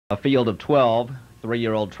A field of 12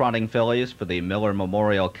 three-year-old trotting fillies for the Miller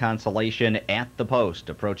Memorial Consolation at the post,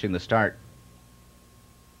 approaching the start.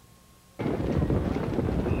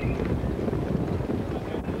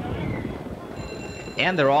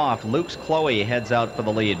 And they're off. Luke's Chloe heads out for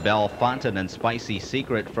the lead. Belle Fontaine and Spicy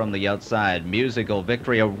Secret from the outside. Musical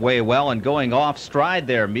Victory away well and going off stride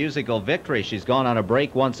there. Musical Victory. She's gone on a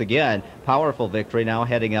break once again. Powerful Victory now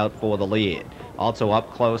heading out for the lead. Also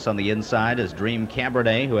up close on the inside is Dream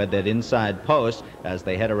Cabernet, who had that inside post as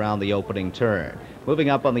they head around the opening turn. Moving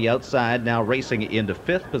up on the outside, now racing into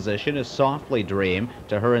 5th position is Softly Dream.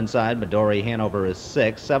 To her inside, Midori Hanover is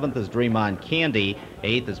 6th. 7th is Dream on Candy.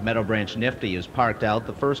 8th is Meadow Branch Nifty, who's parked out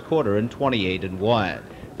the first quarter in 28-1.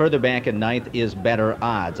 Further back in 9th is Better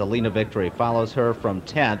Odds. Alina Victory follows her from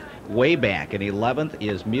 10th. Way back in 11th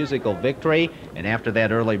is Musical Victory, and after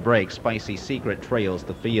that early break, Spicy Secret trails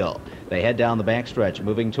the field. They head down the backstretch,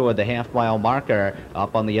 moving toward the half-mile marker.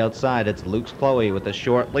 Up on the outside, it's Luke's Chloe with a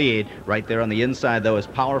short lead. Right there on the inside, though, is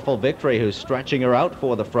Powerful Victory, who's stretching her out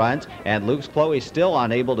for the front, and Luke's Chloe still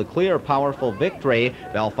unable to clear Powerful Victory.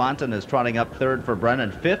 Belle Fontaine is trotting up 3rd for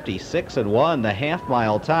Brennan, 56-1, the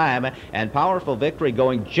half-mile time, and Powerful Victory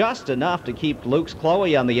going just enough to keep Luke's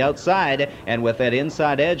Chloe on the outside, and with that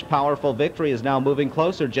inside edge, Powerful Victory is now moving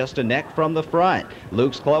closer, just a neck from the front.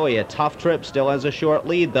 Luke's Chloe, a tough trip, still has a short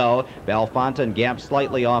lead, though. Belle Fontaine gaps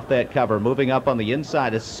slightly off that cover. Moving up on the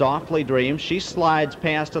inside is Softly Dream. She slides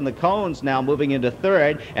past on the cones, now moving into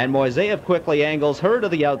 3rd, and Moiseev quickly angles her to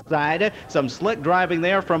the outside. Some slick driving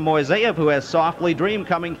there from Moiseev, who has Softly Dream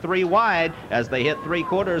coming 3 wide as they hit 3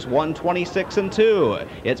 quarters, 126-2.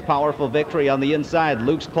 It's Powerful Victory on the inside.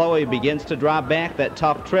 Luke's Chloe begins to drop back. That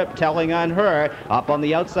tough trip telling on her. Up on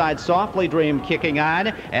the outside, Softly Dream kicking on,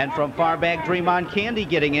 and from far back, Dream on Candy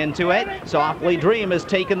getting into it. Softly Dream has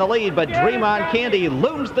taken the lead, but Dream on Candy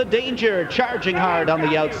looms the danger, charging hard on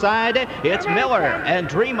the outside. It's Miller and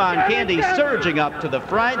Dream on Candy surging up to the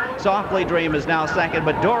front. Softly Dream is now 2nd,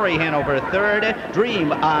 but Dory Hanover 3rd.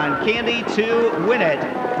 Dream on Candy to win it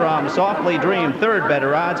from Softly Dream. 3rd,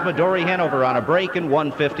 Better Odds. Midori Hanover on a break in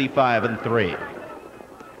 155-3.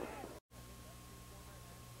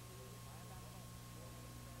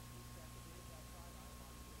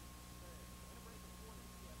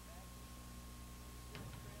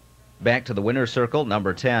 Back to the winner's circle,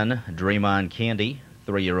 number 10, Dream on Candy,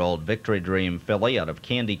 3-year-old Victory Dream filly out of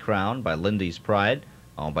Candy Crown by Lindy's Pride,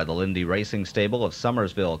 owned by the Lindy Racing Stable of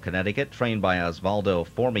Somersville, Connecticut, trained by Osvaldo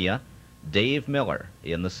Formia. Dave Miller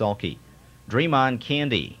in the sulky. Dream on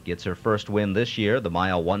Candy gets her first win this year, the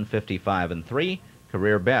mile 155-3,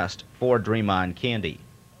 career best for Dream on Candy.